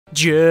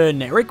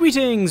Generic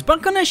greetings!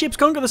 Back on Airships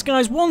Conquer the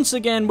Skies once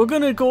again. We're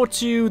going to go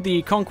to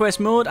the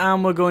Conquest mode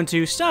and we're going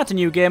to start a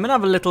new game and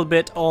have a little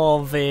bit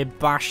of a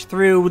bash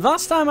through.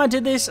 Last time I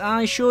did this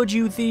I showed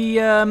you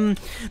the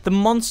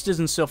monsters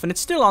and stuff, and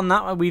it's still on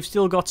that. We've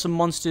still got some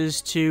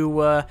monsters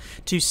to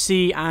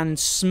see and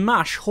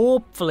smash,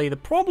 hopefully. The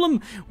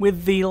problem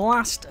with the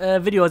last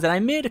video is that I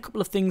made a couple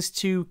of things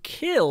to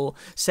kill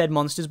said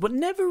monsters but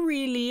never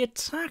really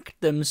attacked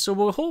them, so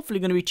we're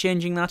hopefully going to be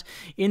changing that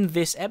in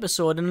this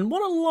episode. And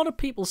what a lot of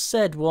people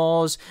said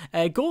was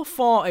go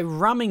for a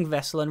ramming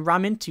vessel and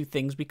ram into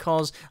things,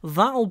 because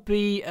that'll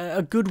be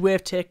a good way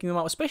of taking them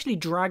out, especially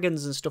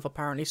dragons and stuff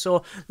apparently.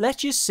 So let's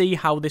just see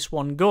how this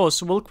one goes.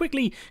 So we'll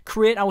quickly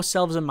create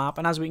ourselves a map,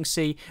 and as we can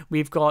see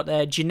we've got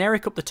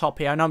generic up the top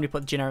here. I normally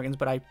put the generic ones,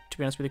 but to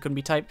be honest with you, couldn't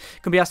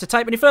be asked to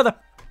type any further.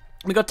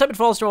 We got Tepid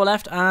Falls to our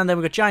left, and then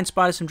we got Giant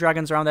Spiders, some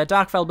dragons around there,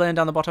 Dark Fellbane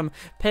down the bottom,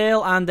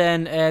 Pale, and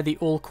then the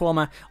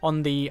Ulquama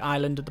on the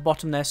island at the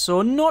bottom there.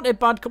 So not a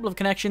bad couple of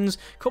connections,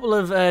 couple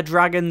of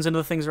dragons and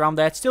other things around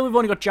there. Still, we've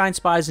only got Giant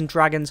Spiders and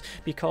dragons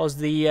because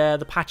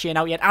the patch ain't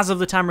out yet. As of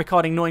the time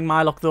recording, knowing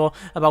my luck though,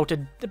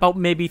 about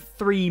maybe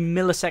 3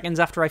 milliseconds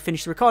after I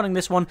finish recording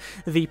this one,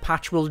 the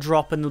patch will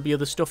drop and there'll be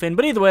other stuff in.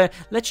 But either way,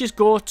 let's just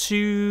go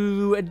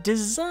to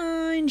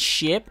design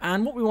ship,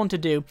 and what we want to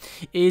do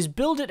is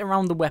build it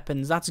around the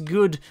weapons. That's a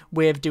good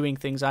way of doing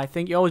things, I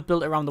think. You always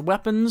build it around the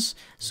weapons,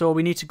 so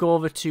we need to go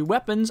over to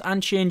weapons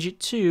and change it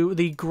to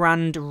the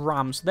Grand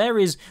Ram. So there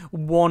is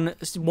one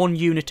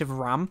unit of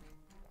RAM,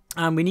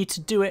 and we need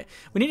to do it,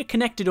 we need to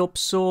connect it up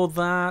so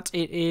that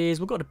it is,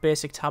 we've got a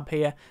basic tab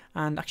here,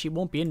 and actually it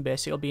won't be in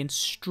basic, it'll be in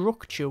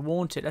structure,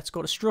 won't it? Let's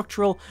go to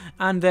structural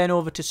and then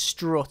over to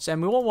struts,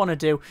 and what we want to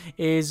do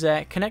is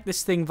connect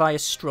this thing via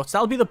struts.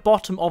 That'll be the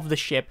bottom of the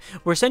ship.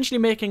 We're essentially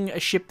making a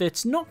ship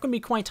that's not going to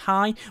be quite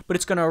high, but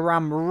it's going to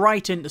ram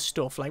right into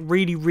stuff, like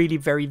really, really,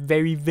 very,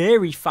 very,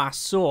 very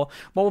fast. So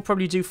what we'll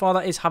probably do for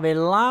that is have a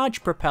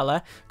large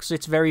propeller, because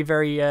it's very,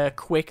 very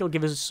quick. It'll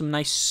give us some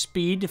nice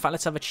speed. In fact,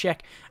 let's have a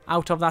check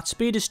out of that.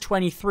 Speed is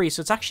 23, so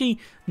it's actually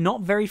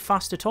not very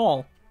fast at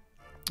all.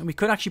 And we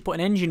could actually put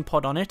an engine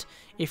pod on it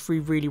if we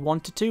really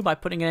wanted to. By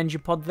putting an engine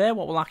pod there,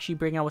 what will actually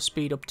bring our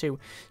speed up to?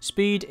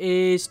 Speed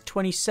is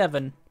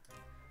 27.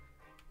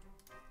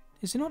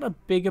 Is there not a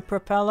bigger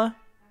propeller?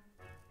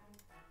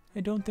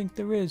 I don't think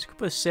there is. Could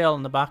put a sail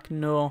on the back.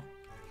 No.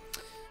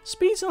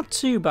 Speed's not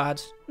too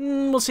bad.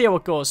 We'll see how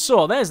it goes.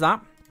 So, there's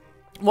that.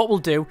 What we'll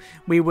do,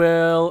 we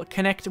will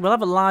connect, we'll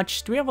have a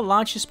large, do we have a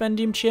large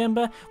suspendium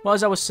chamber? What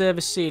is our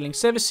service ceiling?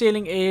 Service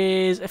ceiling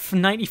is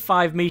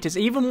 95 meters.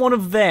 Even one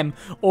of them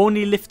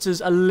only lifts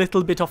us a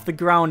little bit off the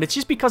ground. It's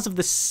just because of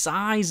the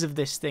size of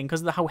this thing,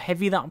 because of how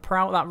heavy that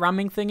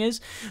ramming thing is.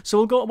 So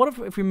we'll go, what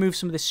if we move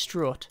some of this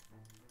strut?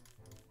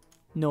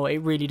 No, it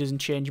really doesn't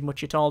change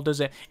much at all, does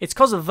it? It's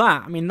because of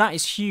that. I mean, that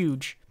is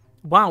huge.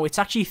 Wow, it's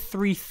actually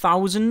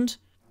 3,000.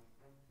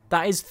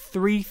 That is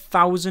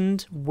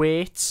 3,000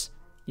 weights.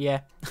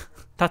 Yeah,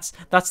 that's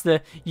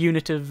the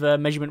unit of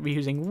measurement we're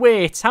using.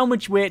 Weight. How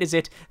much weight is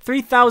it?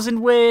 3,000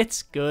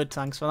 weights. Good,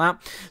 thanks for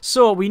that.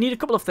 So we need a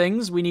couple of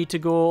things. We need to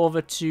go over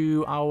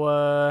to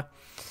our...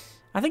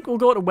 I think we'll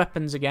go to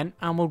weapons again,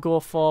 and we'll go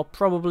for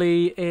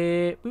probably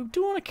a... We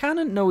do want a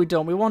cannon? No, we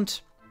don't. We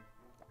want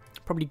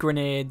probably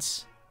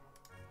grenades.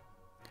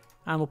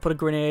 And we'll put a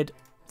grenade...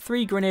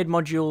 3 grenade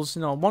modules.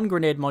 No, 1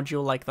 grenade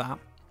module like that.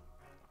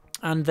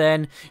 And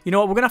then, you know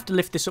what? We're going to have to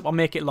lift this up or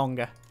make it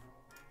longer.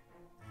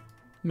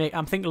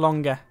 I'm thinking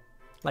longer,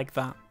 like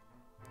that.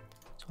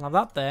 So I'll have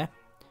that there,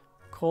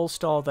 coal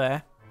store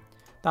there,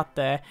 that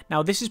there.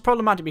 Now this is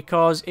problematic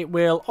because it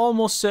will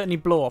almost certainly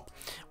blow up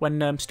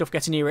when stuff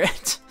gets near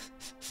it.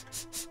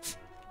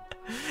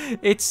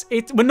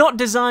 We're not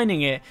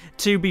designing it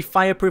to be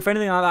fireproof or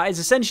anything like that. It's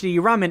essentially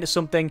you ram into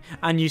something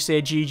and you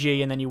say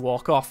GG and then you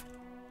walk off.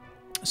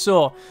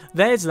 So,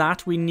 there's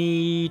that. We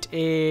need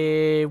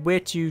a way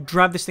to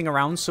drive this thing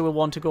around, so we'll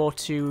want to go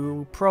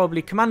to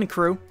probably command and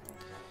crew.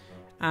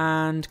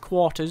 And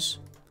quarters,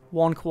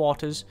 1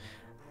 quarters.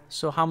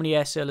 So how many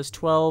air sailors?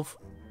 12.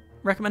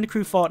 Recommended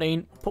crew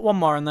 14. Put 1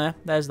 more in there.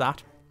 There's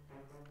that.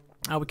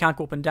 We can't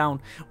go up and down.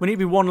 We need to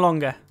be 1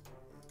 longer.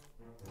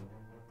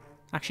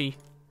 Actually,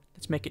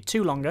 let's make it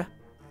 2 longer.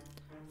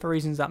 For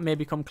reasons that may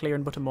become clear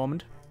in but a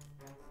moment.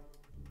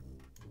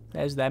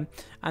 There's them.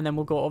 And then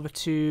we'll go over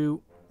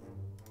to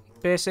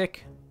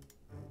basic.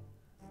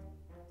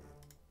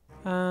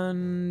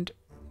 And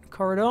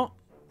corridor.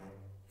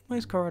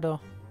 Where's corridor?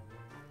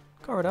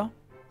 Corridor.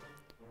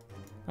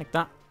 Like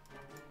that.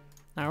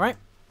 Alright.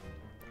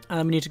 And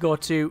then we need to go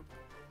to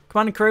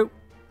command and crew.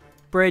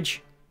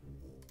 Bridge.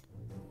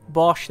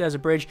 Bosh, there's a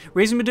bridge.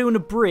 Reason we're doing a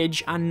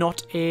bridge and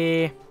not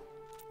a...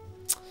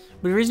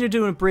 The reason we're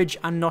doing a bridge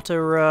and not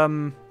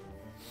a...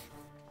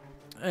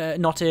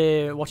 not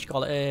a... What you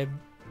call it?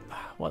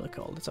 What are they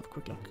called? Let's have a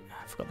quick look.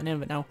 I forgot the name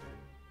of it now.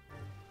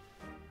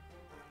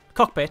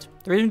 Cockpit.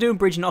 The reason we're doing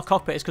bridge and not a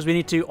cockpit is because we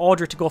need to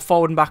order it to go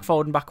forward and back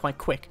quite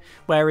quick.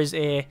 Whereas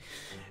a...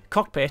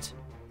 cockpit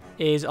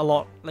is a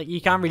lot. Like, you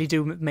can't really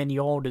do many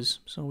orders,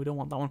 so we don't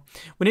want that one.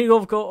 We need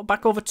to go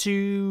back over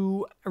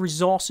to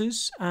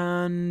resources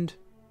and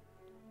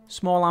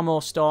small ammo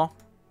store.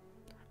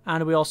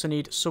 And we also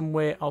need some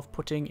way of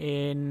putting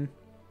in...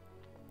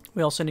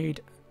 We also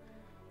need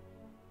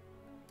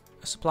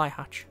a supply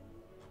hatch.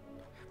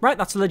 Right,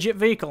 that's a legit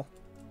vehicle.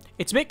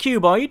 It's a bit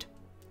cuboid,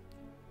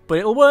 but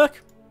it'll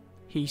work,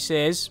 he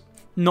says,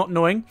 not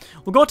knowing.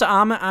 We'll go to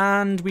armor,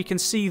 and we can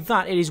see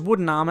that it is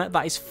wooden armor.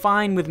 That is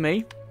fine with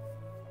me.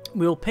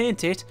 We'll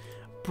paint it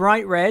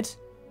bright red,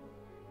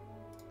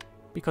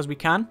 because we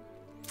can.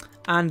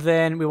 And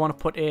then we want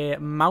to put a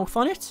mouth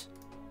on it.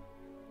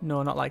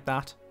 No, not like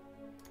that.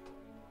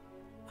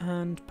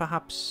 And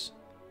perhaps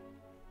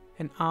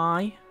an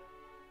eye.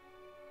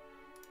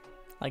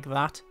 Like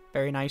that.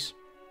 Very nice.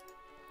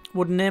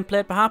 Wooden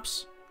nameplate,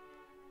 perhaps.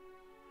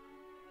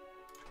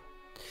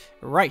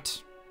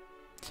 Right.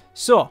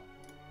 So,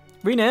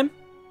 rename.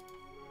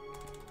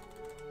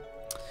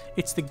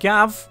 It's the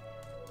Gav.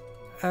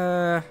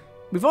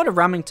 We've ordered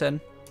Ramington.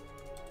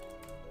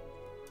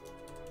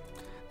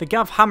 The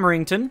Gav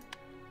Hammerington,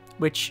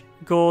 which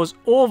goes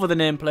over the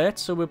nameplate,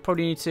 so we'll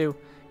probably need to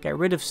get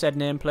rid of said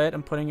nameplate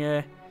and put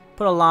a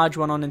large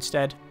one on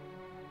instead.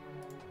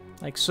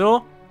 Like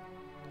so.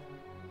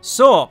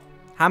 So,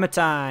 hammer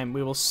time.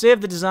 We will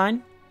save the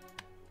design.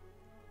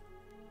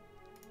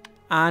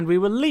 And we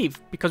will leave,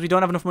 because we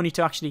don't have enough money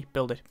to actually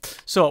build it.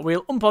 So,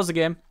 we'll unpause the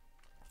game.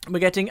 We're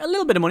getting a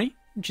little bit of money,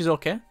 which is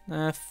okay.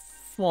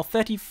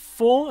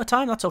 34 a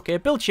time, that's okay.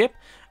 Build ship.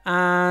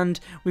 And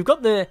we've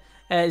got the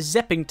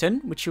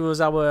Zeppington, which was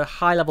our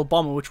high-level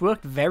bomber, which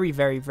worked very,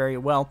 very, very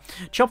well.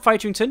 Chop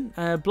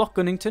Fighterington, Block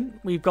Gunnington.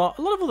 We've got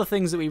a lot of other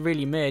things that we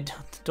really made.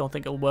 Don't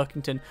think it'll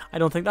workington. I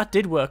don't think that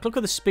did work. Look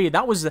at the speed.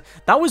 That was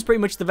pretty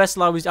much the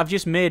vessel I've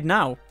just made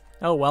now.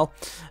 Oh well.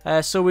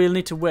 So we'll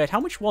need to wait. How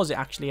much was it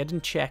actually? I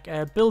didn't check.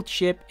 Build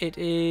ship. It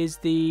is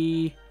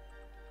the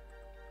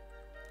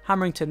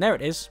Hammerington. There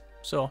it is.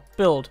 So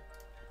build.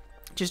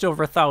 Just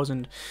over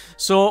 1,000.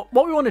 So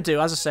what we want to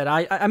do, as I said,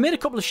 I made a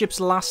couple of ships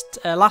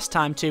last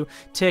time to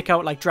take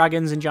out like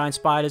dragons and giant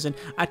spiders, and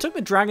I took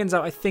the dragons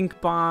out, I think,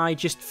 by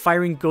just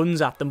firing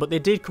guns at them, but they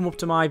did come up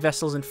to my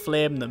vessels and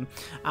flame them.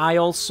 I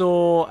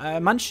also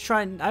managed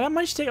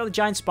to take out the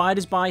giant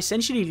spiders by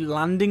essentially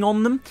landing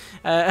on them.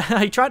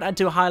 I tried to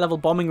do a high-level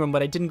bombing run,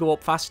 but I didn't go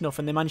up fast enough,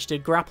 and they managed to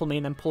grapple me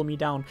and then pull me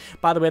down.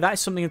 By the way, that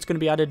is something that's going to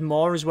be added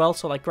more as well,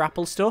 so like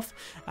grapple stuff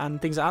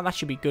and things like that. That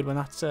should be good when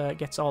that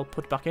gets all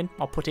put back in,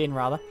 or put in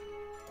rather.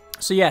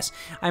 So yes,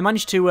 I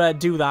managed to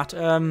do that,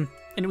 and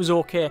it was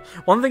okay.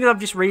 One thing that I've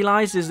just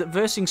realised is that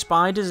versing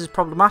spiders is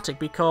problematic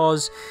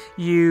because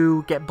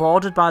you get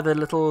boarded by the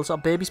little sort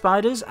of baby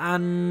spiders,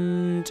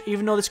 and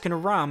even though this can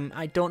ram,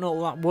 I don't know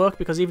will that work,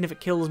 because even if it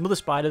kills mother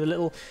spider, the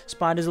little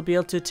spiders will be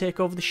able to take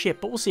over the ship,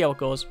 but we'll see how it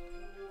goes.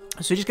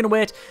 So we're just going to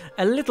wait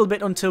a little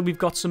bit until we've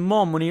got some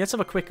more money. Let's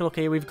have a quick look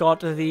here. We've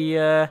got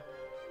the...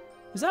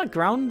 is that a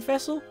ground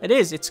vessel? It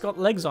is. It's got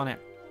legs on it.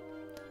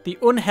 The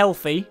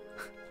Unhealthy...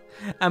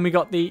 And we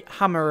got the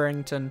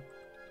Hammerington.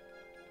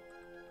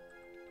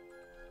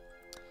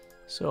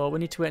 So we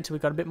need to wait until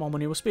we've got a bit more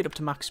money. We'll speed up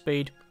to max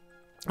speed.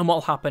 And what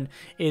will happen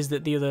is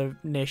that the other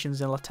nations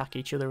will attack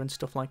each other and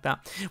stuff like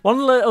that. One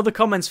of the other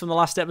comments from the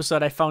last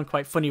episode I found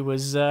quite funny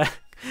was a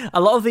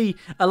lot of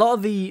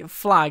the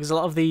flags, a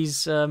lot of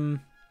these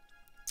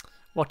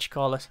what you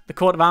call it, the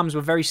coat of arms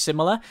were very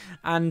similar,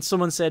 and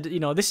someone said, you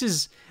know, this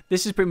is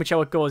pretty much how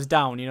it goes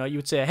down. You know, you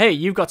would say, hey,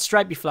 you've got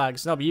stripy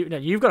flags. No, but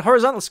you've got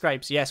horizontal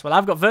stripes. Yes, well,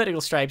 I've got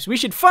vertical stripes. We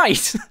should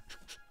fight.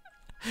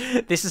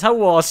 This is how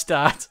wars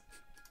start.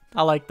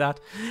 I like that.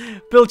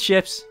 Build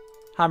ships,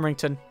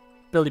 Hammerington,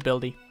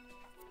 buildy,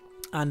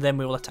 and then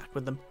we will attack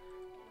with them.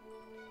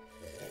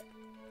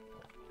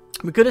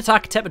 We could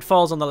attack Tepid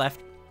Falls on the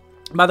left.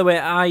 By the way,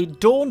 I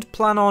don't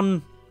plan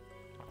on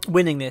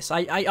winning this.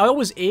 I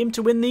always aim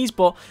to win these,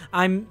 but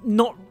I'm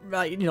not,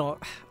 you know,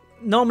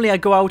 normally I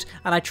go out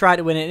and I try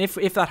to win it,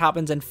 and if that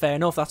happens, then fair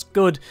enough, that's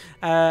good.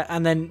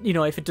 And then, you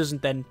know, if it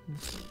doesn't, then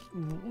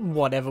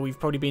whatever, we've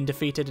probably been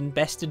defeated and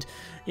bested,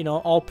 you know,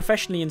 all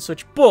professionally and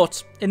such.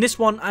 But in this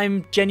one,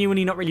 I'm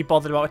genuinely not really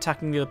bothered about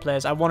attacking the other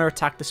players. I want to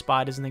attack the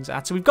spiders and things like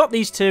that. So we've got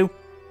these two.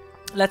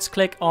 Let's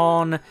click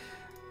on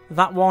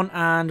that one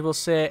and we'll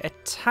say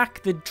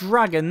attack the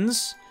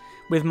dragons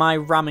with my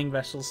ramming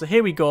vessel. So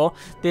here we go.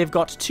 They've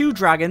got 2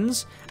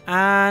 dragons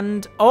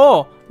and...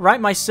 oh, right,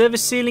 my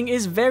service ceiling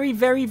is very,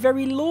 very,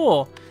 very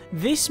low.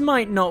 This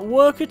might not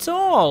work at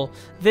all.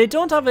 They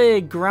don't have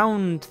a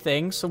ground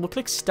thing, so we'll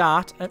click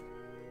start.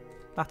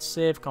 That's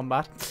save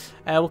combat.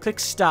 We'll click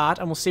start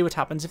and we'll see what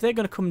happens. If they're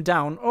going to come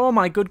down... oh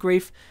my good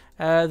grief.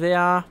 They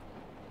are...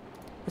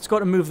 let's go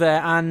to move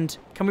there, and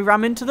can we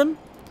ram into them?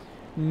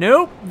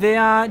 Nope, they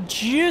are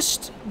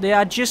just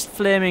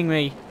flaming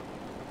me.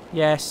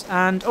 Yes,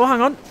 and... oh,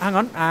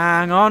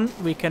 hang on.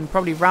 We can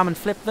probably ram and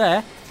flip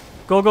there.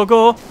 Go, go,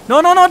 go.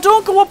 No,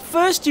 don't go up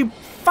first, you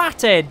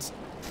fathead.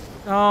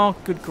 Oh,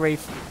 good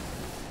grief.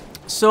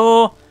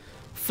 So,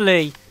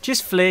 flee.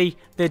 Just flee.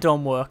 They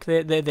don't work.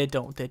 They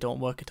don't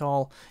work at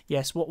all.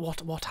 Yes,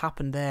 what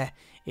happened there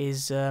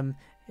is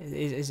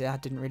That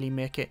didn't really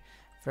make it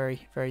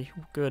very, very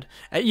good.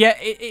 Yeah,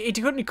 it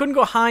couldn't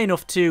go high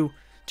enough to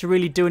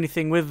really do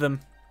anything with them.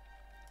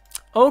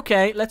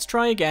 Okay, let's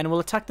try again. We'll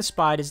attack the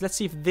spiders. Let's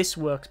see if this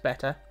works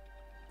better.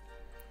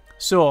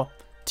 So,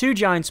 2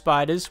 giant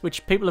spiders,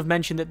 which people have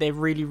mentioned that they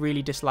really,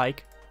 really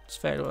dislike. It's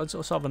fair, it's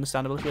sort of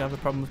understandable if you have a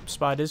problem with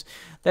spiders.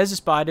 There's the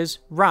spiders.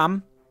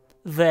 Ram.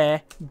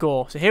 There.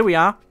 Go. So here we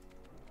are.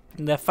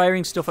 And they're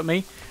firing stuff at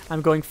me.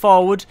 I'm going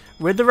forward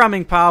with the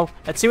ramming pow.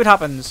 Let's see what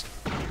happens.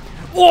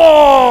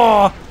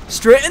 Whoa!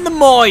 Straight in the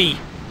moi.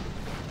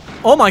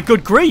 Oh my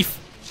good grief.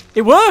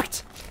 It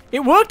worked.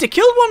 It worked. It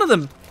killed one of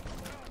them.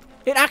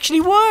 It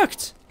actually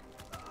worked.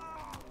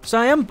 So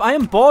I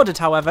am boarded,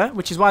 however,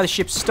 which is why the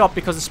ship stopped,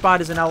 because the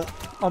spiders are now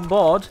on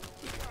board.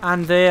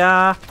 And they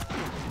are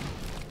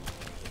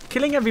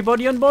killing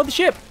everybody on board the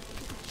ship.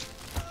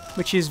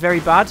 Which is very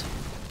bad.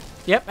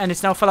 Yep, and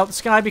it's now fell out the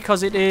sky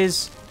because it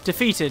is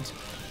defeated.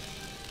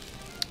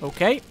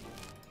 Okay.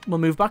 We'll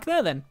move back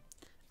there then.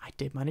 I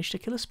did manage to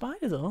kill a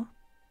spider though.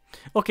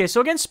 Okay,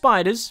 so against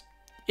spiders,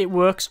 it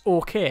works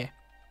okay.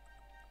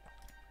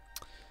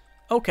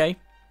 Okay.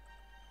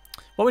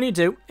 What we need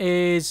to do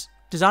is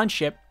design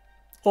ship.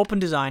 Open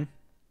design.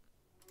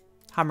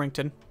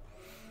 Hammerington.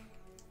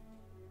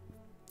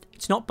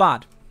 It's not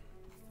bad.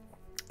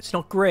 It's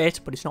not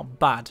great, but it's not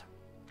bad.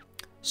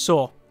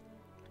 So,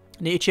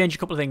 I need to change a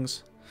couple of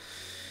things.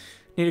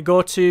 Need to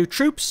go to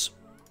troops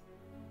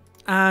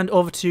and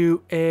over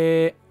to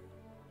a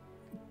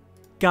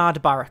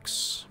guard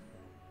barracks.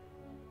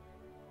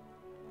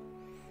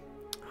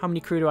 How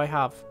many crew do I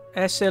have?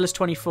 Air sailors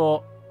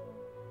 24,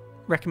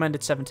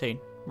 recommended 17.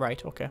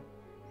 Right, okay.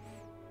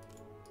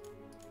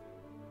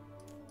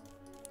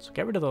 So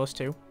get rid of those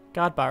 2.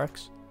 Guard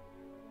barracks.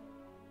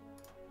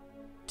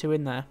 2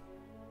 in there.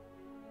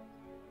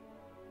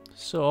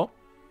 So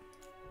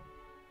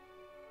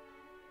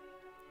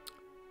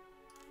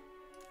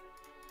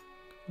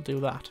we'll do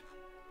that.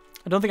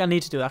 I don't think I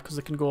need to do that because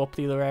they can go up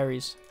the other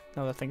areas.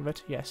 Now that I think of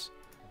it, yes.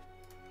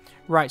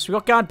 Right, so we've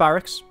got guard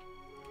barracks.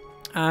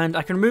 And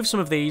I can remove some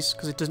of these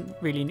because it doesn't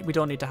really, we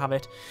don't need to have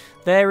it.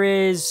 There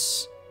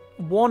is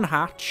 1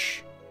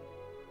 hatch.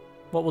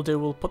 What we'll do,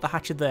 we'll put the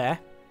hatchet there.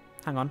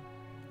 Hang on.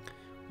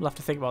 We'll have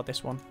to think about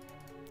this one.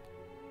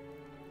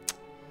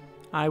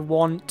 I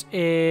want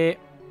a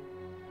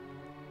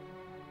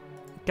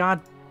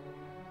guard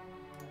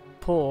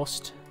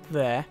post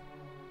there.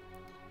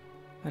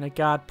 And a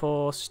guard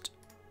post.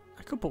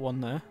 I could put one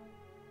there.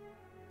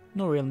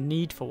 No real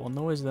need for one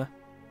though, is there?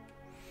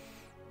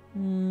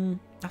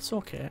 That's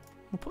okay.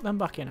 We'll put them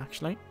back in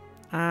actually.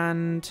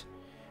 And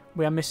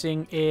we are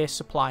missing a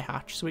supply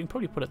hatch, so we can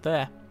probably put it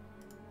there.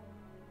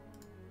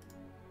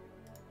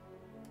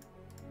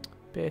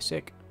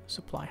 Basic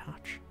supply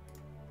hatch.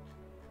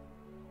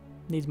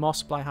 Needs more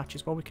supply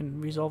hatches. Well, we can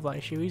resolve that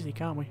issue easily,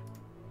 can't we?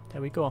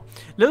 There we go. A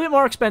little bit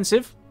more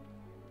expensive.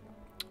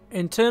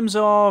 In terms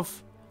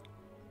of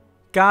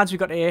guards, we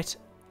got 8.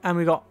 And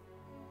we got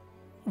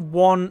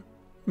 1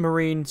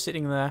 marine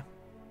sitting there.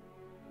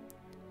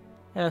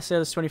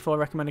 Sailors 24,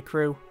 recommended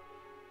crew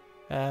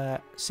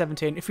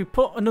 17. If we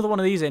put another one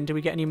of these in, do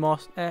we get any more?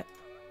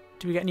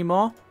 Do we get any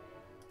more?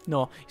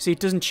 No. You see, it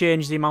doesn't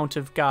change the amount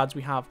of guards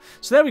we have.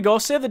 So there we go.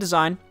 Save the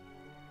design.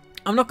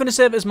 I'm not going to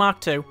save it as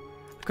Mark II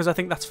because I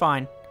think that's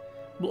fine.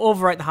 We'll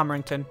overwrite the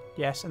Hammerington,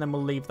 yes, and then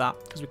we'll leave that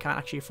because we can't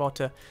actually afford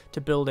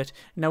to build it.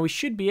 Now we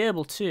should be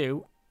able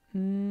to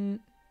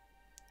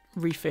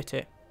refit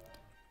it.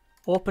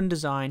 Open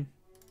design,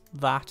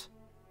 that,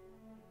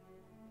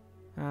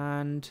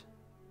 and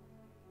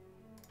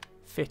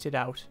fit it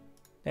out.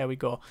 There we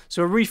go.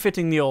 So we're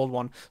refitting the old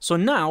one. So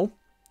now,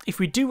 if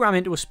we do ram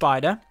into a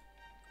spider,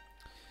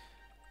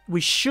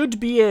 we should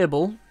be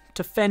able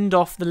to fend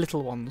off the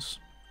little ones.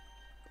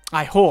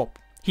 I hope,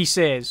 he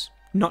says,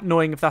 not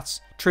knowing if that's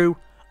true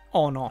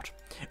or not.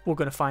 We're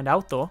going to find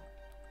out though.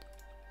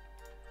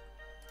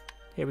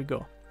 Here we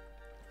go.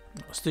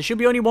 So there should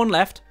be only 1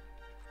 left.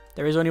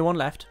 There is only 1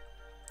 left.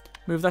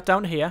 Move that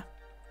down to here.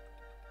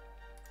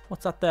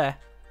 What's that there?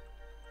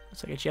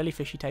 Looks like a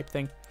jellyfishy type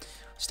thing.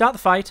 Start the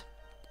fight.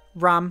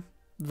 Ram.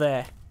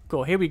 There.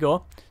 Go. Here we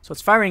go. So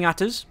it's firing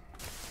at us.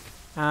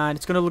 And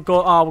it's going to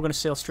go... Oh, we're going to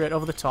sail straight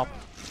over the top.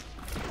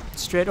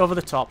 Straight over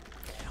the top.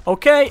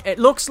 Okay, it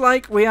looks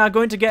like we are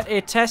going to get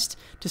a test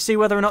to see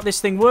whether or not this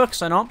thing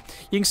works or not.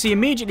 You can see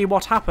immediately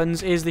what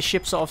happens is the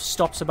ship sort of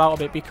stops about a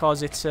bit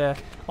because it's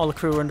all the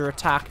crew are under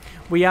attack.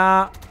 We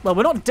are... Well,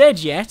 we're not dead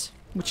yet,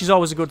 which is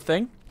always a good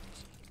thing.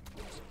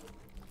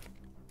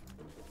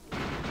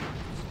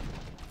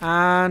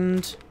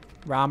 And...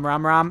 Ram,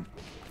 ram, ram.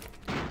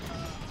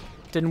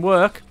 Didn't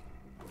work.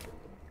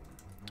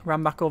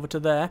 Ram back over to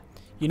there.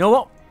 You know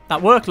what?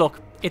 That worked, look.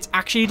 It's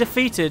actually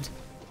defeated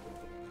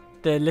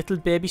the little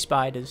baby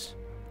spiders.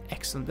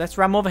 Excellent. Let's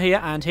ram over here,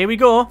 and here we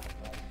go.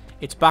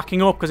 It's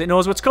backing up because it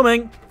knows what's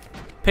coming.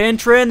 Pain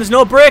train, there's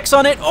no brakes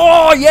on it.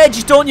 Oh, yeah,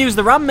 just don't use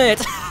the ram,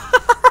 mate.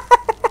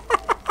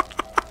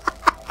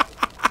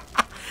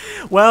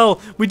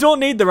 Well, we don't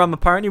need the ram,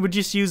 apparently. We'll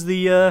just use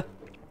the...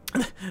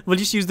 we'll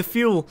just use the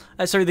fuel.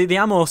 Sorry, the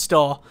ammo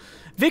store.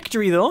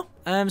 Victory, though.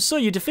 So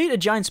you defeated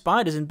giant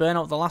spiders and burn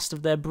out the last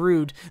of their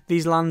brood.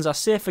 These lands are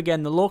safe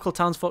again. The local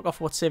townsfolk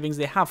offer what savings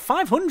they have.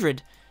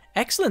 500!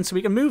 Excellent, so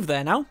we can move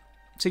there now.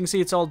 So you can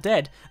see it's all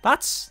dead.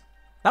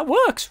 That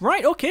works.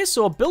 Right, okay,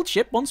 so build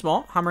ship once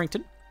more.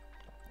 Hammerington.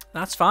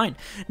 That's fine.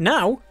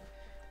 Now,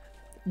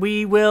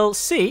 we will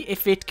see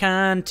if it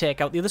can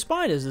take out the other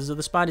spiders. There's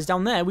other spiders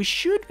down there. We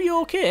should be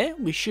okay.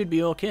 We should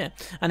be okay.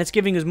 And it's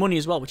giving us money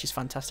as well, which is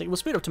fantastic. We'll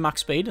speed up to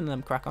max speed and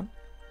then crack on.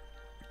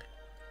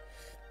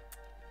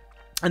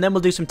 And then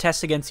we'll do some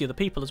tests against the other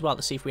people as well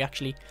to see if we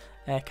actually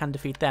can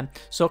defeat them.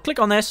 So click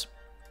on this,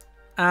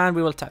 and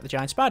we will attack the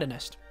giant spider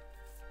nest.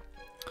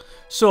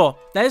 So,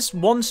 there's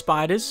one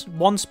spider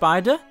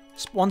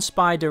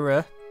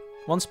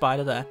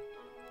there.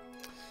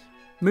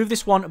 Move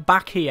this one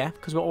back here,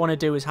 because what I want to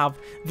do is have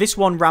this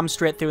one ram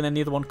straight through and then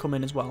the other one come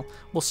in as well.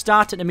 We'll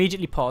start and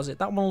immediately pause it.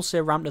 That one will say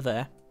ram to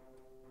there.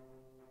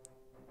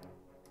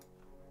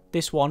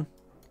 This one,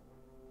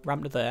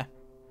 ram to there.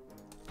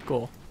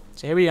 Go.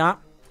 So here we are.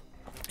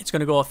 It's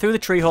going to go through the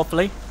tree,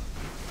 hopefully.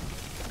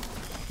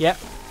 Yep.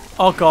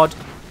 Oh, God.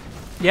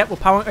 Yep,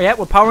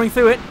 we're powering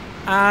through it.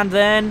 And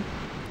then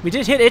we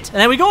did hit it.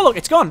 And there we go. Look,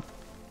 it's gone.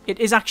 It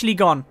is actually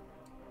gone.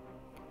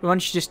 We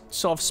want to just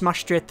sort of smash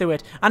straight through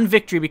it. And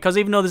victory, because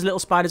even though there's little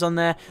spiders on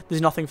there,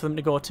 there's nothing for them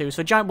to go to.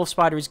 So giant wolf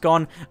spider is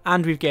gone,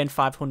 and we've gained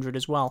 500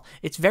 as well.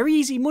 It's very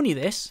easy money,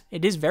 this.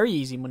 It is very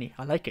easy money.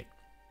 I like it.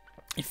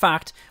 In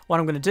fact, what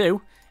I'm going to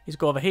do is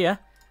go over here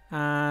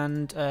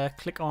and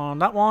click on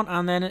that one,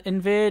 and then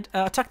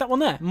attack that one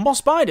there. More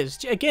spiders.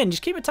 Again,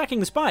 just keep attacking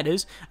the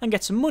spiders and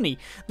get some money.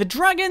 The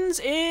dragons,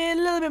 a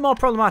little bit more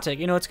problematic.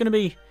 You know, it's going to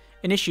be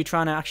an issue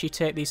trying to actually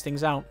take these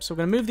things out. So we're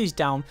going to move these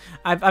down.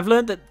 I've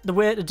learned that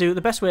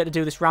the best way to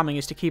do this ramming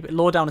is to keep it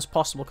low down as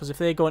possible, because if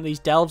they go into these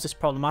delves, it's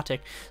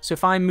problematic. So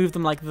if I move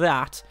them like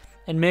that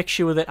and make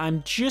sure that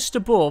I'm just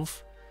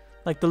above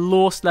like the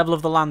lowest level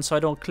of the land so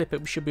I don't clip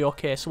it, we should be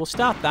okay. So we'll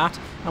start that,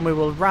 and we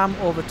will ram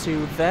over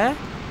to there.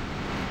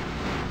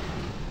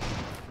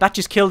 That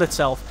just killed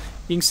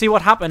itself. You can see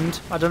what happened.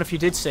 I don't know if you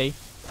did see.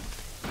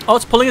 Oh,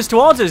 it's pulling us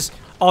towards us.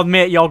 Oh,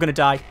 mate, you're going to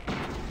die.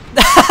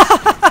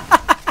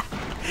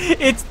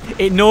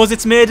 It knows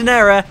it's made an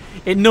error.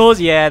 It knows...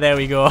 Yeah, there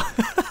we go.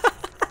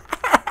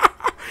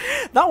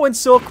 That went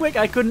so quick,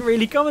 I couldn't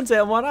really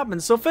commentate on what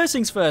happened. So first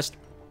things first.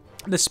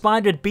 The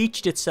spider had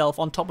beached itself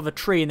on top of a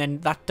tree, and then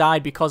that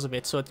died because of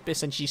it, so it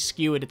essentially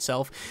skewered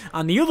itself.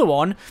 And the other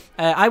one,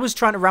 I was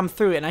trying to ram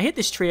through it, and I hit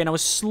this tree, and I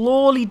was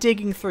slowly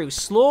digging through,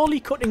 slowly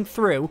cutting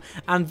through,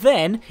 and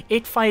then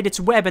it fired its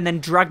web and then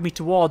dragged me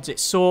towards it.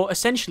 So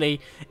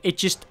essentially, it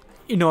just,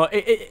 you know,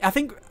 I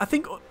think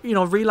you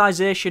know,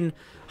 realization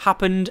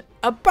happened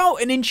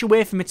about an inch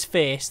away from its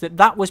face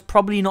that was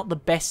probably not the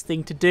best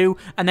thing to do,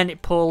 and then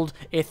it pulled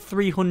a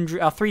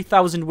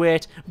 3,000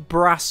 weight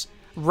brass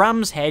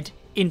ram's head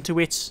into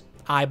its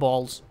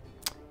eyeballs.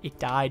 It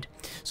died.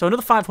 So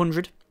another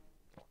 500.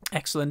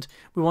 Excellent.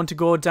 We want to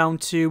go down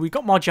to... We've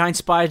got more giant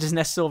spiders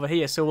nests over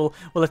here, so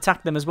we'll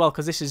attack them as well,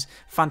 because this is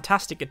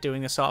fantastic at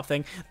doing this sort of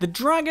thing. The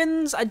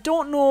dragons, I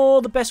don't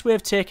know the best way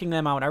of taking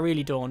them out. I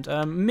really don't.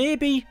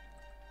 Maybe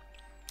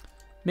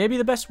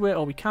the best way...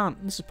 Oh, we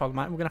can't. This is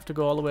problematic. We're going to have to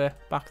go all the way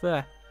back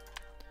there.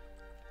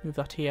 Move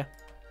that here.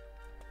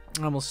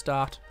 And we'll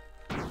start.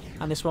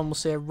 And this one will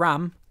say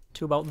ram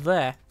to about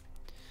there.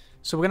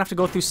 So we're going to have to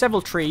go through several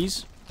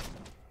trees,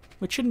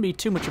 which shouldn't be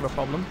too much of a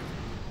problem.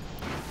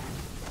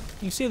 You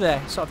can see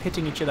they're sort of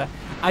hitting each other.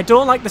 I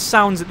don't like the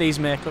sounds that these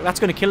make. Look, that's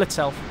going to kill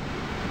itself.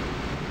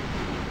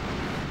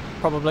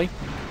 Probably.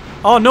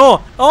 Oh,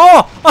 no!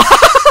 Oh!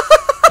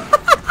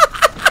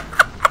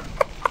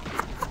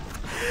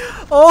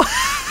 Oh!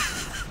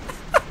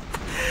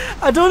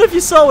 I don't know if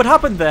you saw what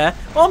happened there.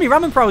 Oh, my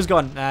ramming power's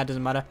gone. Nah, it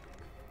doesn't matter.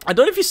 I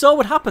don't know if you saw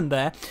what happened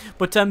there,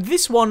 but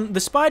this one,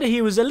 the spider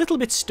here, was a little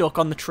bit stuck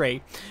on the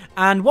tree.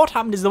 And what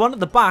happened is the one at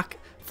the back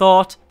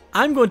thought,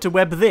 I'm going to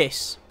web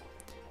this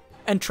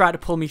and try to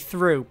pull me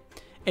through.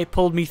 It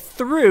pulled me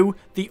through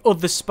the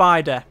other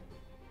spider.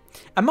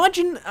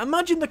 Imagine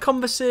the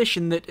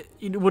conversation that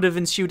would have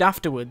ensued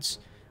afterwards.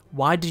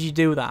 Why did you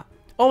do that?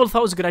 Oh, well,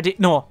 that was a good idea.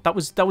 No, that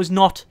was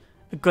not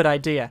a good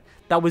idea.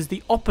 That was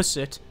the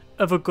opposite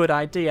of a good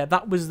idea.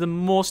 That was the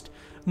most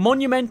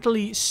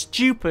monumentally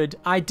stupid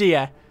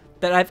idea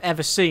that I've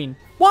ever seen.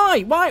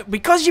 Why? Why?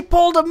 Because you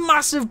pulled a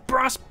massive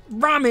brass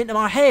ram into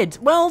my head.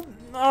 Well,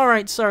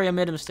 alright, sorry, I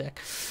made a mistake.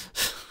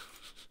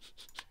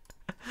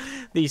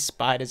 These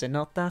spiders are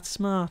not that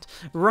smart.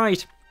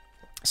 Right.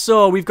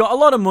 So, we've got a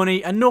lot of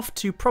money, enough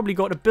to probably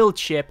go to build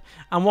ship,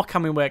 and what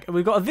can we work?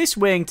 We've got this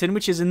Wellington,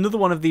 which is another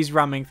one of these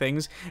ramming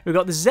things. We've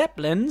got the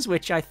Zeppelins,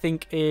 which I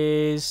think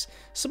is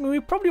something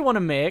we probably want to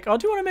make. Or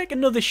do you want to make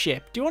another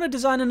ship? Do you want to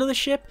design another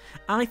ship?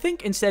 I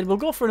think instead we'll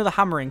go for another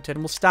Hammerington,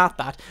 and we'll start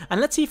that.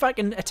 And let's see if I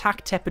can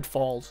attack Tepid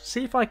Falls.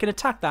 See if I can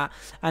attack that,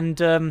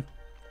 and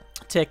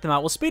take them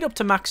out. We'll speed up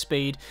to max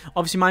speed.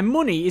 Obviously, my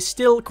money is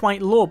still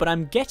quite low, but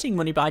I'm getting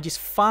money by just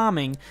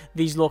farming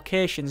these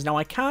locations. Now,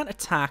 I can't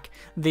attack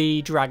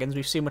the dragons.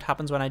 We've seen what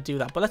happens when I do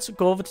that. But let's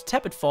go over to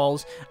Tepid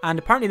Falls, and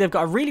apparently they've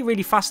got a really,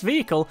 really fast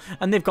vehicle,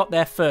 and they've got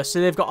there first.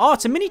 So they've got, oh,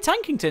 it's a mini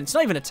Tankington. It's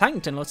not even a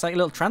Tankington. It's like a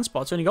little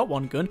transport. It's only got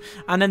one gun.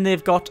 And then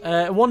they've got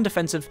one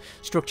defensive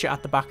structure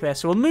at the back there.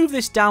 So we'll move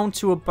this down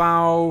to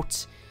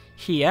about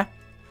here.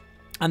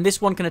 And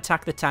this one can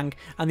attack the tank,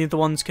 and the other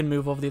ones can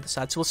move over the other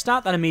side. So we'll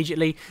start that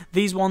immediately.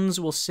 These ones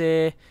will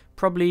say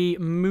probably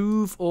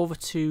move over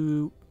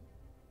to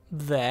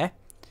there.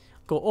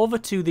 Go over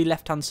to the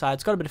left-hand side.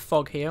 It's got a bit of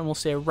fog here, and we'll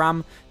say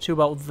ram to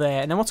about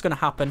there. And then what's going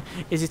to happen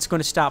is it's going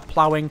to start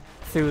ploughing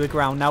through the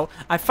ground. Now,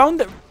 I found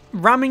that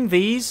ramming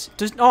these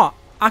does... Oh,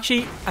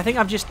 actually, I think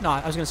I've just... No,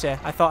 I was going to say,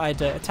 I thought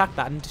I'd attacked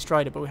that and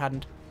destroyed it, but we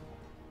hadn't.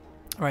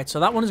 Alright, so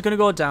that one is going to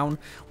go down.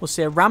 We'll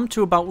say ram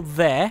to about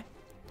there.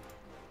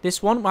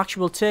 This one,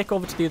 actually, we'll take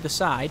over to the other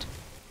side.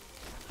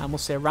 And we'll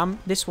say ram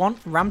this one,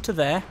 ram to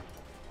there.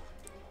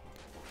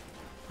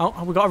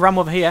 Oh, we've got a ram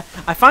over here.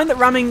 I find that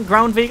ramming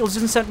ground vehicles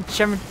doesn't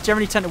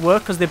generally tend to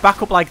work because they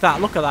back up like that.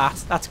 Look at that.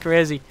 That's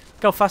crazy.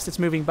 Look how fast it's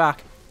moving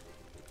back.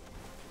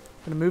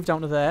 I'm going to move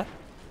down to there.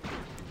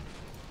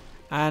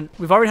 And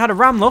we've already had a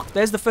ram, look.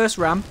 There's the first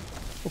ram.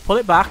 We'll pull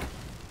it back.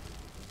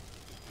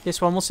 This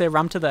one, we'll say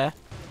ram to there.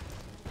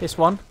 This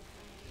one,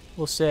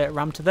 we'll say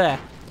ram to there.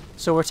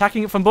 So we're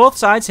attacking it from both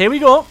sides. Here we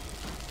go.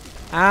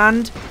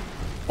 And...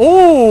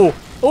 Oh!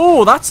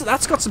 Oh, that's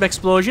got some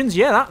explosions.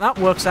 Yeah, that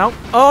works out.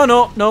 Oh,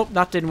 no,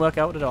 that didn't work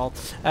out at all.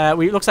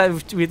 It looks like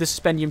the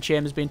suspendium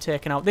chamber's been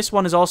taken out. This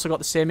one has also got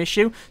the same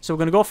issue. So we're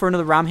going to go for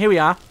another ram. Here we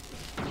are.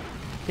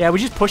 Yeah, we're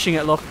just pushing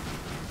it, look.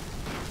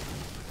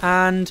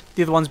 And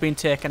the other one's been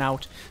taken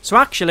out. So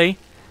actually,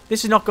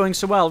 this is not going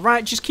so well.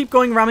 Right, just keep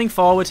going ramming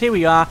forward. Here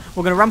we are.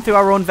 We're going to ram through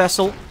our own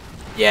vessel.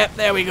 Yeah,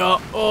 there we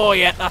go. Oh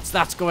yeah,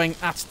 that's going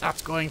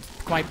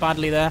quite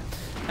badly there.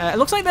 It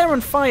looks like they're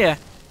on fire,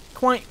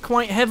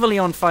 quite heavily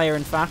on fire.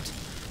 In fact,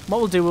 what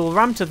we'll do, we'll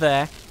ram to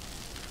there,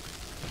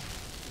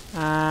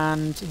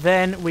 and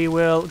then we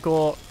will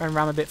go and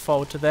ram a bit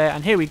forward to there.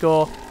 And here we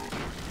go.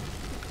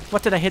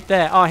 What did I hit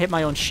there? Oh, I hit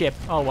my own ship.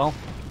 Oh well.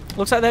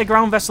 Looks like their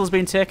ground vessel's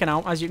been taken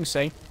out, as you can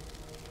see.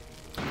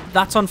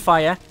 That's on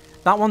fire.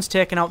 That one's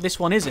taken out. This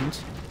one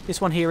isn't.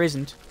 This one here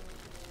isn't.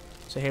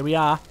 So here we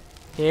are.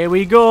 Here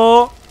we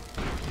go.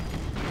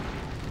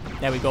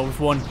 There we go, we've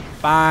won.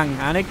 Bang,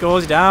 and it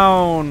goes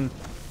down.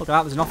 Look at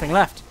that, there's nothing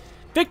left.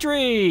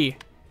 Victory!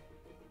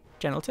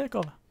 General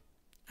takeover.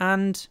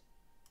 And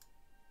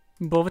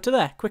move over to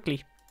there,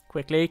 quickly.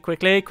 Quickly,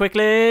 quickly,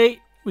 quickly.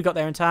 We got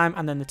there in time,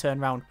 and then the turn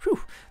round. Whew.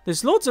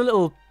 There's loads of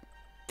little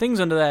things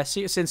under there.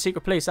 See, it's in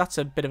secret place. That's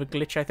a bit of a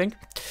glitch, I think.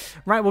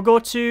 Right, we'll go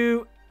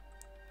to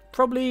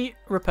probably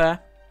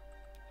repair.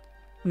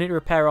 We need to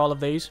repair all of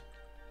these.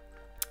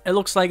 It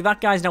looks like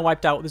that guy's now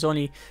wiped out. There's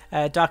only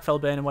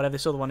Darkfellburn and whatever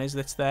this other one is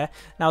that's there.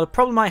 Now, the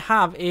problem I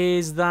have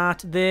is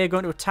that they're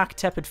going to attack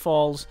Tepid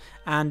Falls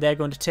and they're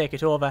going to take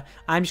it over.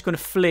 I'm just going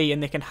to flee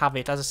and they can have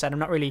it. As I said, I'm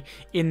not really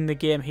in the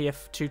game here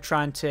to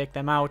try and take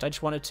them out. I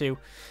just wanted to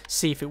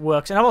see if it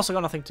works. And I've also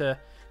got nothing to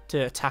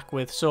attack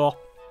with. So,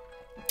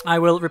 I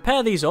will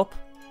repair these up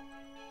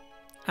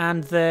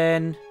and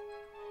then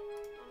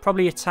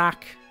probably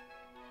attack...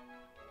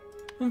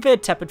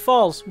 Invade Tepid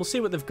Falls. We'll see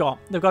what they've got.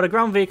 They've got a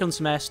ground vehicle and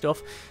some air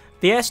stuff.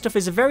 The air stuff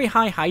is a very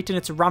high height and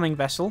it's a ramming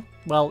vessel.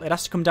 Well, it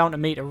has to come down to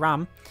meet a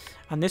ram.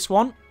 And this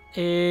one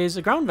is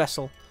a ground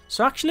vessel.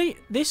 So actually,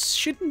 this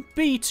shouldn't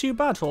be too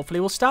bad, hopefully.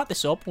 We'll start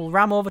this up. We'll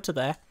ram over to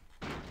there.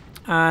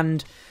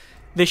 And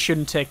this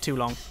shouldn't take too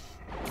long.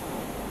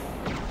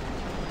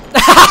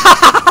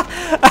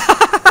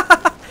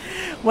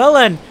 Well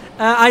then,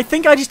 I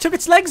think I just took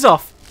its legs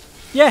off.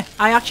 Yeah,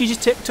 I actually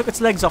just took its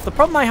legs off. The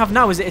problem I have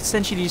now is it's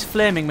essentially just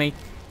flaming me.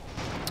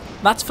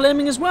 That's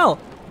flaming as well,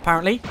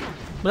 apparently. Well,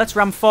 let's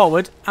ram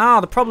forward.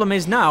 Ah, the problem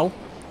is now,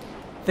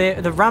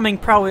 the ramming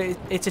prow,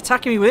 it's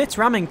attacking me with its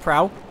ramming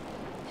prow.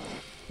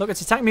 Look,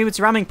 it's attacking me with its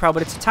ramming prow,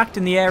 but it's attacked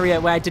in the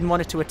area where I didn't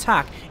want it to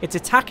attack. It's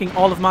attacking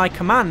all of my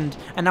command,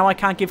 and now I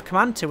can't give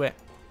command to it.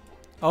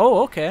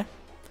 Oh, okay.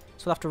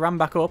 So I'll have to ram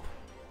back up.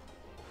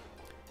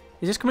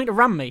 Is this coming to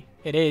ram me?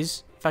 It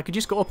is. If I could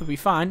just go up, it'd be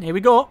fine. Here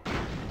we go.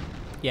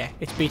 Yeah,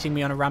 it's beating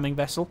me on a ramming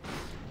vessel.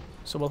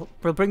 So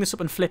we'll bring this up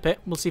and flip it.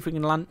 We'll see if we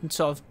can land and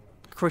sort of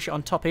crush it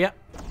on top here.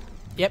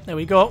 Yep, there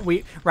we go.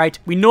 We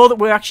know that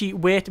we're actually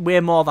way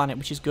more than it,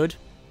 which is good.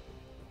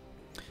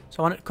 So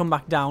I want it to come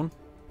back down.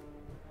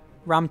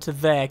 Ram to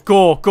there.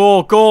 Go,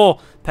 go, go!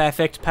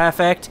 Perfect,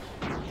 perfect.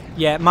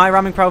 Yeah, my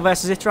ramming prow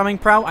versus its ramming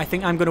prow. I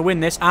think I'm going to win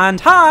this. And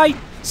hi!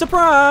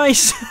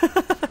 Surprise!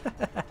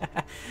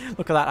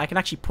 Look at that. I can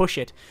actually push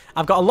it.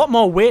 I've got a lot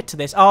more weight to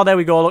this. Oh, there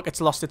we go. Look,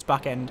 it's lost its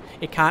back end.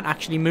 It can't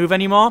actually move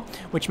anymore,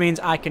 which means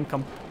I can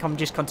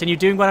just continue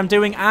doing what I'm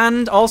doing.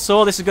 And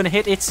also, this is going to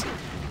hit its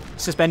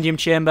suspendium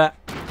chamber.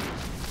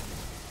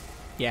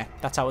 Yeah,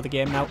 that's out of the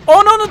game now.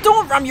 Oh, no, no,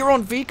 don't ram your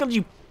own vehicle,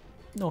 you...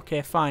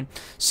 Okay, fine.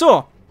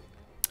 So,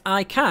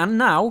 I can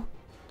now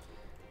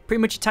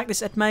pretty much attack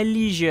this at my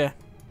leisure.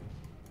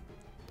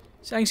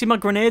 So you can see my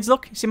grenades,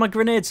 look. You see my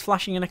grenades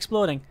flashing and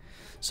exploding.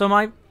 So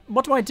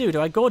what do I do?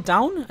 Do I go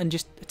down and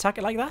just attack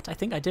it like that? I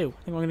think I do.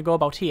 I think I'm going to go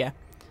about here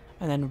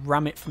and then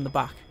ram it from the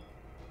back.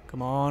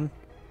 Come on.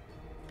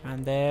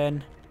 And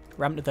then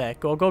ram to there.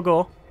 Go, go,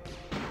 go.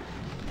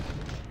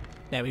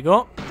 There we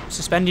go.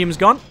 Suspendium's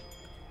gone.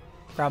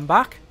 Ram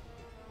back.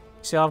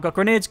 So I've got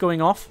grenades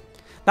going off.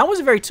 That was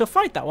a very tough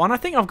fight, that one. I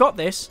think I've got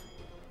this.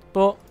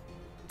 But,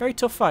 very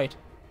tough fight.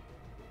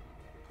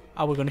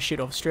 Oh, we're going to shoot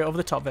over straight over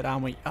the top of it,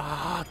 aren't we?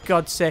 Ah, oh,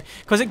 God's sake.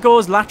 Because it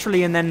goes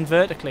laterally and then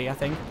vertically, I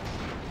think.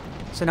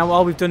 So now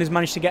all we've done is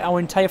managed to get our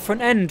entire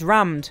front end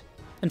rammed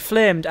and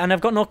flamed. And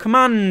I've got no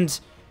command.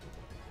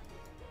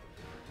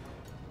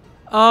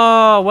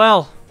 Oh,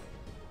 well.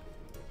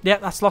 Yeah,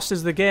 that's lost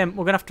us the game.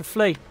 We're going to have to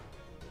flee.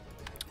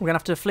 We're going to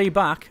have to flee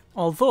back.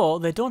 Although,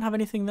 they don't have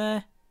anything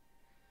there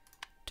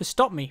to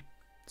stop me.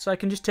 So I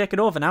can just take it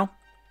over now.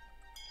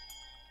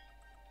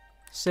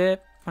 Save.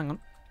 Hang on.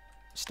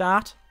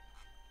 Start.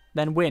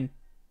 Then win.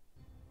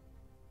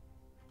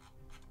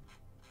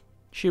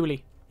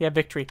 Surely. Yeah,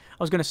 victory.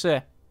 I was going to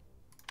say.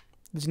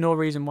 There's no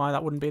reason why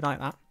that wouldn't be like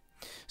that.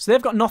 So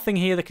they've got nothing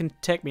here that can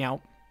take me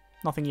out.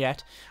 Nothing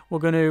yet. We're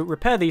going to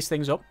repair these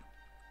things up.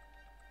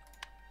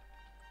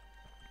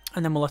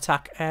 And then we'll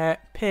attack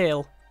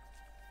Pale.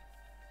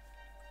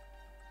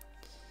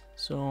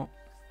 So,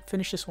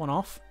 finish this one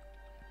off.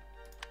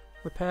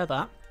 Repair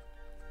that.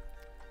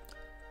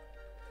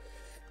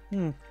 I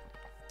think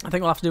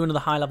we'll have to do another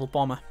high-level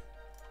bomber.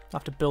 We'll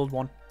have to build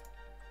one.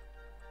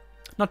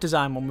 Not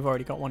design one, we've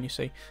already got one, you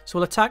see. So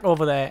we'll attack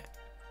over there.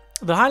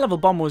 The high-level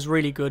bomber was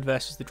really good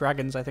versus the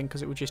dragons, I think,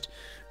 because it would just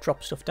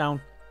drop stuff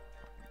down.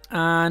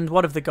 And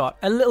what have they got?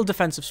 A little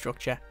defensive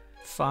structure.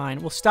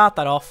 Fine. We'll start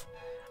that off.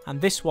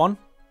 And this one,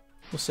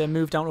 we'll say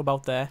move down to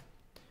about there.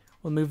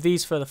 We'll move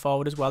these further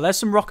forward as well. There's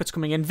some rockets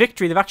coming in.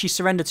 Victory, they've actually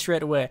surrendered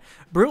straight away.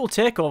 Brutal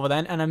takeover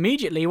then, and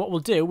immediately what we'll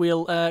do,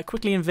 we'll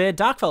quickly invade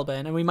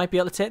Darkfelbane, and we might be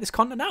able to take this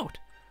continent out.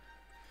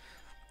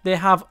 They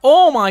have...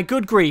 Oh my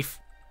good grief!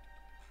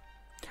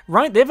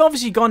 Right, they've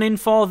obviously gone in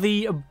for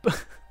the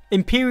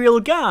Imperial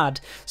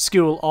Guard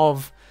school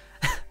of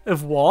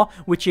war,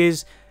 which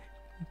is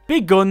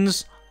big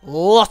guns,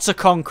 lots of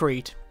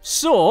concrete.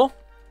 So,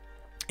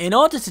 in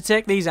order to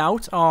take these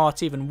out... Oh,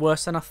 it's even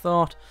worse than I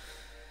thought.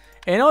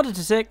 In order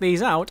to take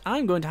these out,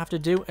 I'm going to have to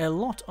do a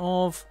lot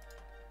of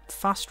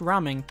fast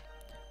ramming.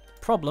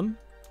 Problem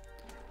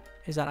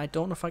is that I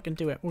don't know if I can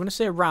do it. We're going to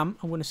say ram.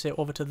 I'm going to say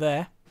over to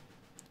there.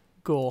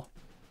 Go.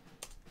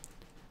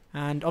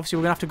 And obviously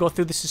we're going to have to go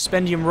through the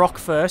suspendium rock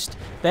first.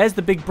 There's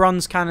the big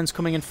bronze cannons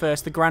coming in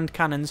first, the grand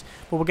cannons.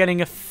 But we're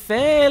getting a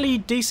fairly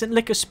decent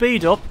lick of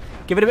speed up.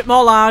 Give it a bit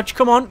more large.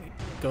 Come on.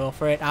 Go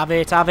for it. Have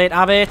it, have it,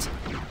 have it.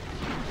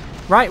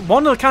 Right,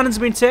 one of the cannons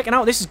has been taken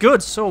out. This is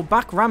good. So,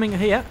 back ramming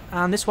here.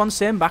 And this one's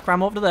same. Back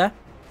ram over to there.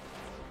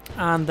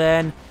 And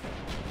then...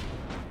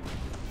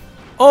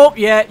 Oh,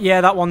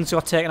 yeah, that one's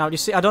got taken out. You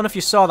see, I don't know if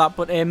you saw that,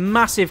 but a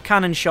massive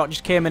cannon shot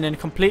just came in and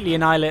completely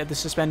annihilated the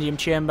suspendium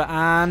chamber.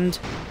 And...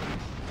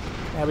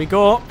 there we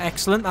go.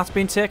 Excellent. That's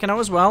been taken out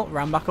as well.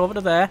 Ram back over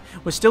to there.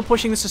 We're still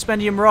pushing the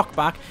suspendium rock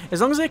back.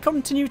 As long as they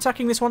continue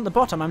attacking this one at the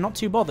bottom, I'm not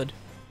too bothered.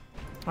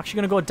 I'm actually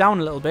going to go down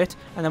a little bit,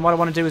 and then what I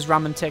want to do is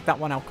ram and take that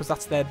one out, because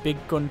that's their big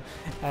gun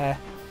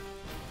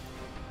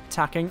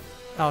attacking.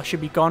 Oh, it should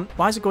be gone.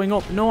 Why is it going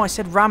up? No, I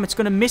said ram. It's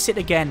going to miss it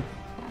again.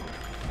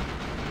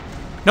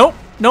 Nope.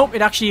 Nope.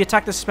 It actually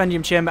attacked the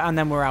suspendium chamber, and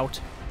then we're out.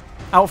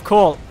 Out of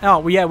coal. Oh,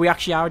 well, yeah, we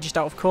actually are just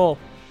out of coal.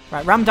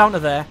 Right, ram down to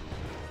there.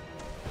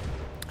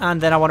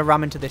 And then I want to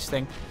ram into this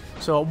thing.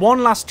 So,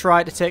 one last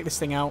try to take this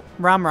thing out.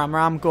 Ram, ram,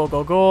 ram. Go,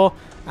 go, go.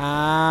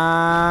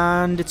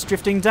 And it's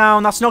drifting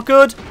down. That's not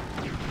good.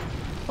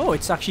 Oh,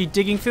 it's actually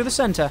digging through the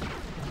centre,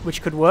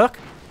 which could work.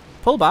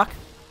 Pull back.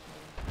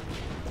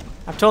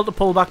 I've told it to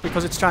pull back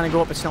because it's trying to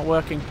go up. It's not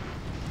working.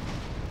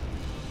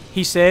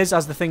 He says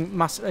as the thing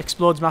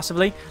explodes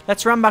massively.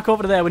 Let's ram back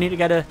over to there. We need to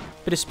get a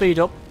bit of speed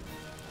up.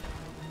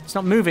 It's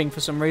not moving for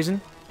some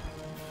reason.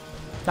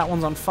 That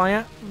one's on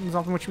fire. There's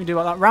nothing much we can do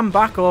about that. Ram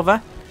back over.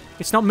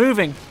 It's not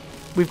moving.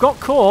 We've got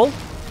coal.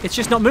 It's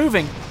just not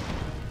moving.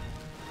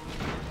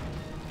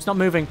 It's not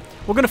moving.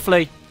 We're going to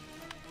flee.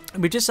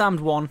 We've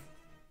disarmed one.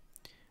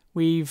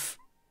 We've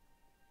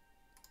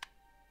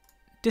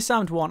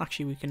disarmed one.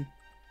 Actually, we can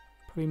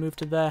probably move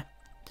to there.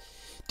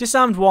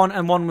 Disarmed one,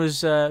 and one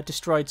was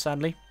destroyed,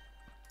 sadly.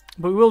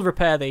 But we will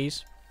repair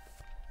these.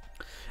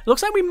 It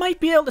looks like we might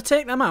be able to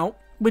take them out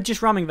with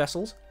just ramming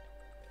vessels.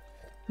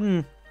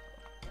 Don't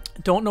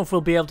know if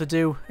we'll be able to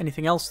do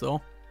anything else,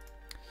 though.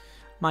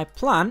 My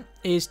plan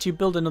is to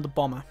build another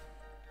bomber.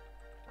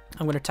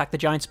 I'm going to attack the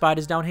giant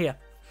spiders down here.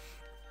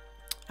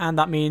 And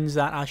that means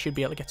that I should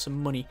be able to get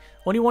some money.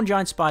 Only one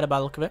giant spider by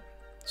the look of it.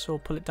 So we'll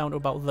pull it down to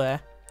about there.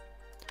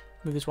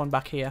 Move this one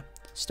back here.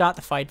 Start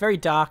the fight. Very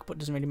dark, but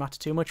doesn't really matter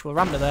too much. We'll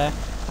ram to there.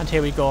 And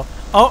here we go.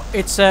 Oh,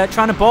 it's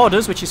trying to board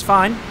us, which is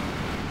fine.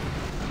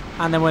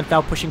 And then we're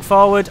now pushing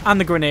forward. And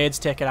the grenades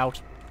take it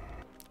out.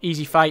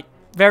 Easy fight.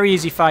 Very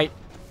easy fight.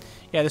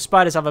 Yeah, the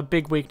spiders have a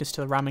big weakness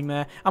to the ramming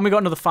there. And we got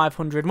another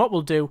 500. And what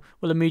we'll do,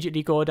 we'll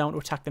immediately go down to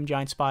attack them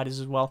giant spiders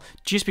as well.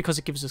 Just because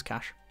it gives us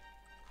cash.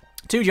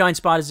 2 giant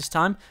spiders this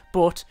time.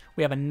 But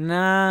we have a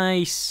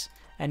nice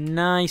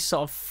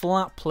sort of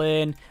flat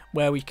plane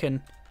where we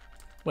can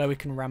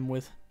ram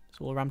with.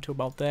 So we'll ram to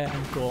about there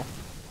and go.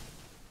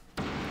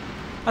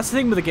 That's the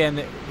thing with the game,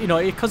 that, you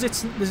know, because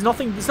there's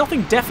nothing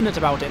definite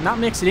about it, and that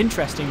makes it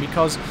interesting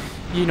because,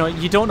 you know,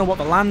 you don't know what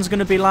the land's going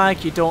to be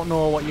like, you don't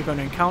know what you're going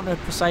to encounter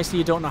precisely,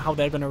 you don't know how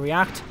they're going to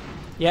react.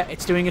 Yeah,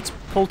 it's doing its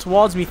pull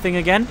towards me thing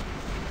again.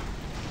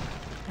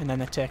 And then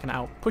they're taken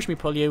out. Push me,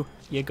 pull you,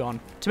 you're gone.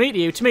 Tomato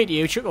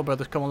you, Chuckle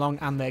Brothers come along,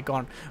 and they're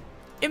gone.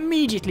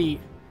 Immediately,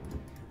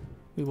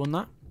 we won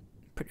that.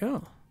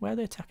 Oh, where are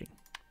they attacking?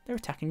 They're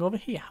attacking over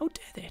here. How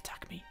dare they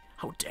attack me?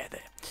 How dare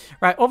they?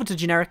 Right, over to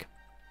generic.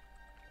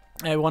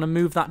 We want to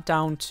move that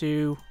down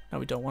to... No,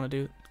 we don't want to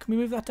do... Can we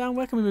move that down?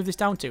 Where can we move this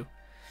down to?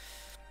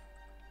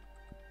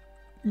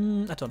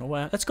 I don't know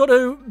where. Let's go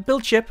to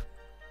build ship.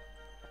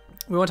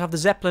 We want to have the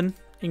Zeppelin,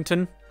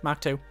 Ington,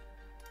 Mark II.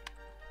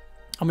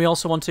 And we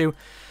also want to...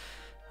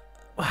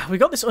 We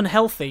got this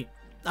unhealthy.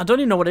 I don't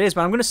even know what it is,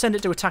 but I'm going to send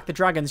it to attack the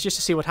dragons just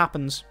to see what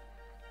happens.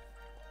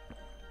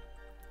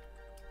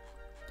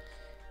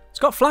 It's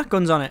got flak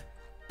guns on it.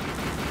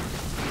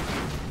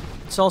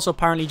 It's also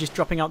apparently just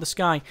dropping out the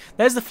sky.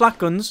 There's the flak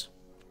guns,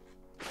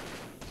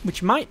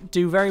 which might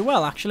do very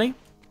well, actually.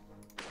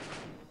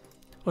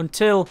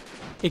 Until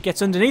it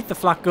gets underneath the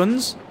flak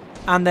guns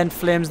and then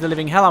flames the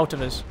living hell out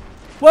of us.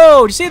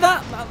 Whoa, do you see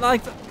that?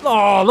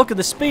 Oh, look at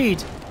the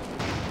speed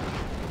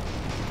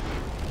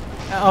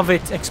of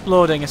it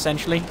exploding,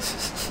 essentially.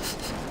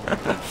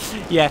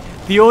 Yeah,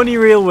 the only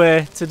real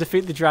way to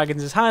defeat the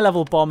dragons is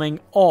high-level bombing,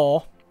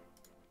 or,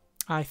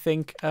 I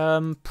think,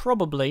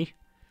 probably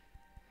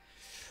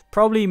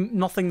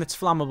nothing that's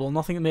flammable,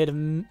 nothing made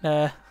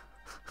of,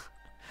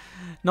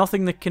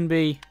 nothing that can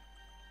be...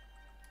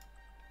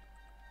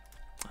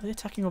 Are they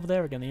attacking over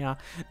there again? They are.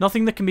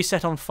 Nothing that can be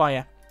set on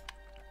fire.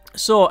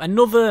 So,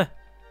 another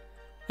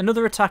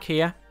attack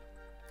here.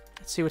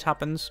 Let's see what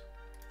happens.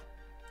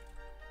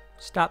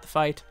 Start the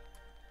fight.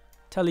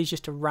 Tell these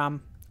just to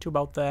ram to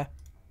about there.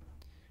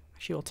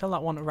 Actually, we'll tell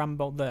that one to ram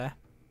about there.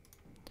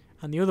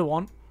 And the other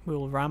one, we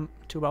will ram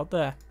to about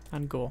there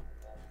and go.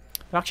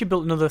 They've actually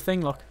built another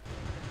thing, look.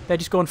 They're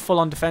just going full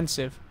on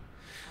defensive.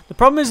 The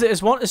problem is that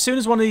as soon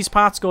as one of these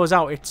parts goes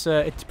out,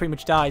 it pretty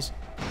much dies.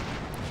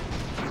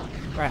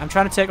 Right, I'm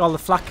trying to take all the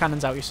flak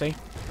cannons out, you see.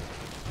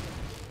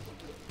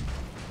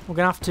 We're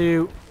going to have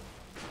to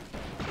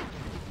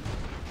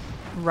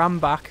ram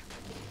back.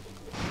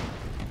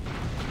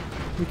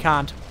 We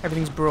can't.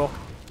 Everything's broke.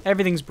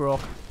 Everything's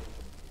broke.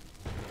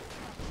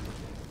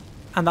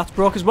 And that's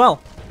broke as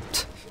well.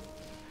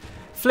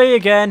 Flee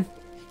again.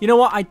 You know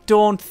what? I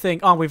don't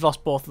think... Oh, we've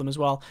lost both of them as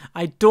well.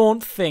 I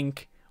don't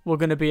think we're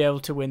going to be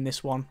able to win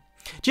this one.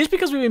 Just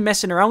because we've been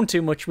messing around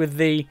too much with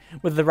the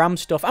RAM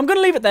stuff. I'm going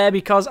to leave it there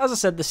because, as I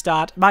said at the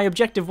start, my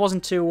objective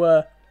wasn't to...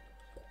 Let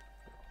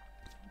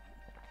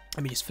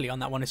me just flee on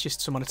that one. It's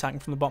just someone attacking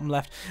from the bottom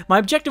left. My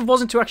objective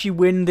wasn't to actually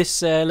win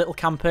this little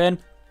campaign.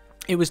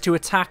 It was to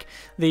attack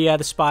the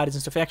spiders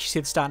and stuff. I actually see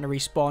it starting to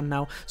respawn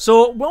now.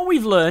 So what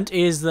we've learned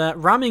is that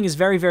ramming is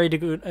very, very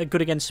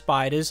good against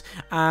spiders.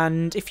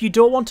 And if you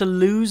don't want to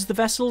lose the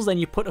vessels, then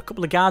you put a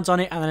couple of guards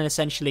on it, and then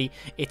essentially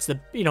it's the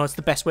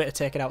best way to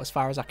take it out, as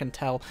far as I can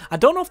tell. I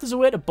don't know if there's a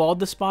way to board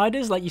the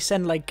spiders, like you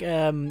send like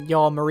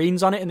your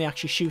marines on it and they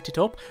actually shoot it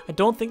up. I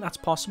don't think that's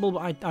possible,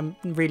 but I'm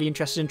really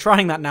interested in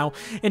trying that now.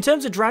 In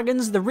terms of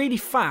dragons, they're really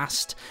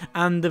fast,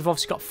 and they've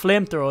obviously got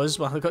flamethrowers.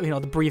 Well, they've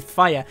got the breathed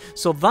fire,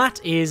 so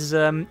that is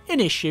an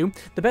issue.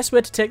 The best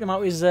way to take them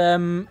out is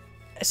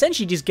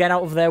essentially just get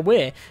out of their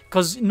way,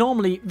 because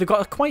normally they've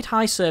got a quite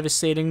high service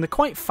ceiling, they're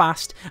quite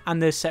fast,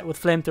 and they're set with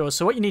flamethrowers.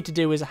 So what you need to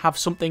do is have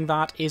something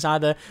that is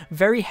either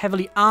very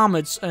heavily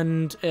armoured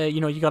and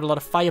you got a lot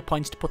of fire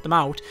points to put them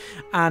out,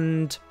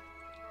 and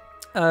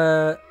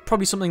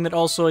probably something that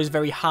also is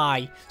very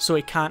high, so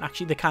they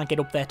can't get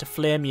up there to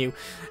flame you.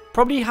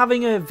 Probably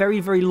having a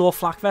very, very low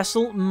flak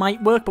vessel might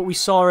work, but we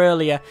saw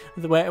earlier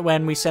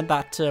when we sent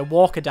that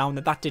walker down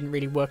that didn't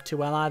really work too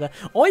well either.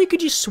 Or you could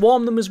just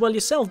swarm them as well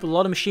yourself with a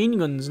lot of machine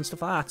guns and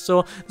stuff like that.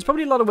 So there's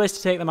probably a lot of ways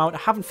to take them out. I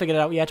haven't figured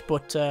it out yet,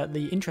 but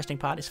the interesting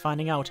part is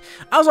finding out.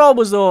 As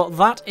always though,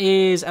 that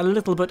is a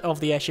little bit of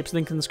the airships.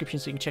 Link in the description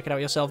so you can check it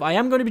out yourself. I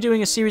am going to be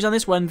doing a series on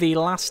this when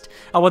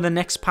the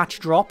next patch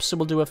drops, so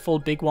we'll do a full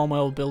big one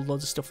where we'll build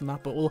loads of stuff from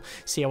that, but we'll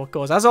see how it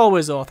goes. As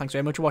always though, thanks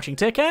very much for watching.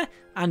 Take care,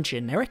 and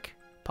generic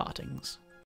partings.